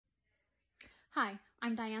Hi,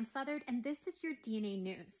 I'm Diane Southard, and this is your DNA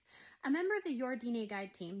News. A member of the Your DNA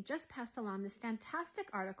Guide team just passed along this fantastic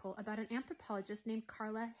article about an anthropologist named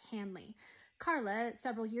Carla Hanley. Carla,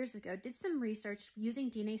 several years ago, did some research using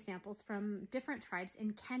DNA samples from different tribes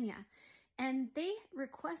in Kenya, and they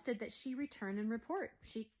requested that she return and report.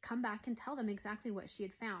 She come back and tell them exactly what she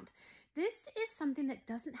had found. This is something that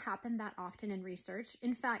doesn't happen that often in research.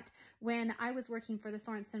 In fact, when I was working for the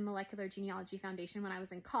Sorensen Molecular Genealogy Foundation when I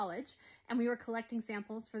was in college, and we were collecting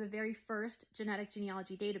samples for the very first genetic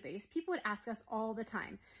genealogy database, people would ask us all the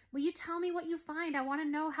time, will you tell me what you find? I want to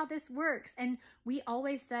know how this works. And we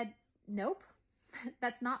always said, nope,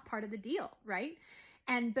 that's not part of the deal, right?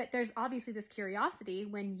 But there's obviously this curiosity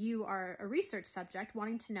when you are a research subject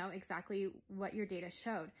wanting to know exactly what your data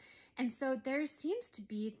showed. And so there seems to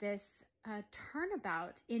be this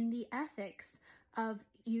turnabout in the ethics of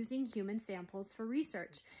using human samples for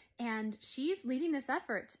research. And she's leading this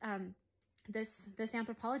effort. This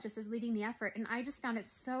anthropologist is leading the effort. And I just found it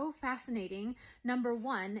so fascinating, number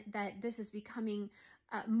one, that this is becoming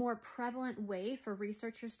a more prevalent way for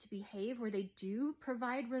researchers to behave, where they do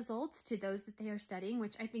provide results to those that they are studying,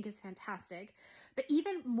 which I think is fantastic. But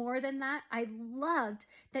even more than that, I loved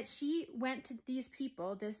that she went to these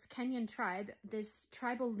people, this Kenyan tribe, this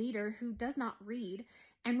tribal leader who does not read,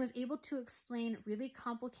 and was able to explain really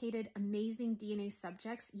complicated, amazing DNA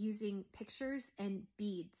subjects using pictures and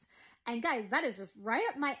beads. And guys, that is just right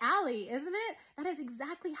up my alley, isn't it? That is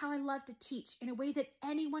exactly how I love to teach, in a way that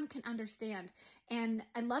anyone can understand. And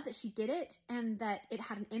I love that she did it and that it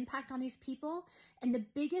had an impact on these people. And the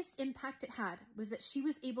biggest impact it had was that she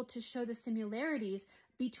was able to show the similarities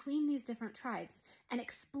between these different tribes and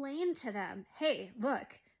explain to them, hey,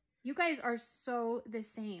 look, you guys are so the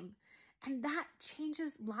same. And that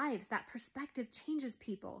changes lives. That perspective changes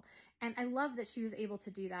people. And I love that she was able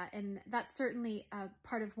to do that. And that's certainly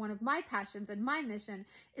part of one of my passions, and my mission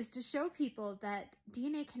is to show people that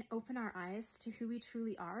DNA can open our eyes to who we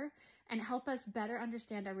truly are and help us better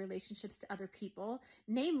understand our relationships to other people.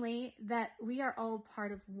 Namely, that we are all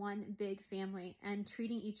part of one big family, and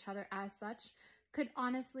treating each other as such could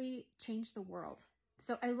honestly change the world.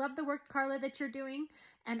 So I love the work, Carla, that you're doing.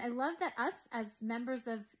 And I love that us as members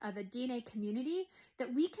of the DNA community,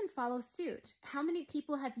 that we can follow suit. How many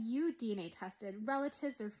people have you DNA tested,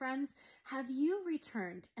 relatives or friends? Have you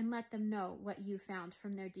returned and let them know what you found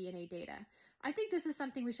from their DNA data? I think this is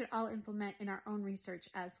something we should all implement in our own research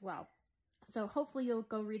as well. So hopefully you'll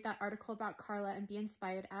go read that article about Carla and be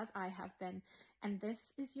inspired as I have been. And this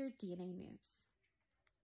is your DNA News.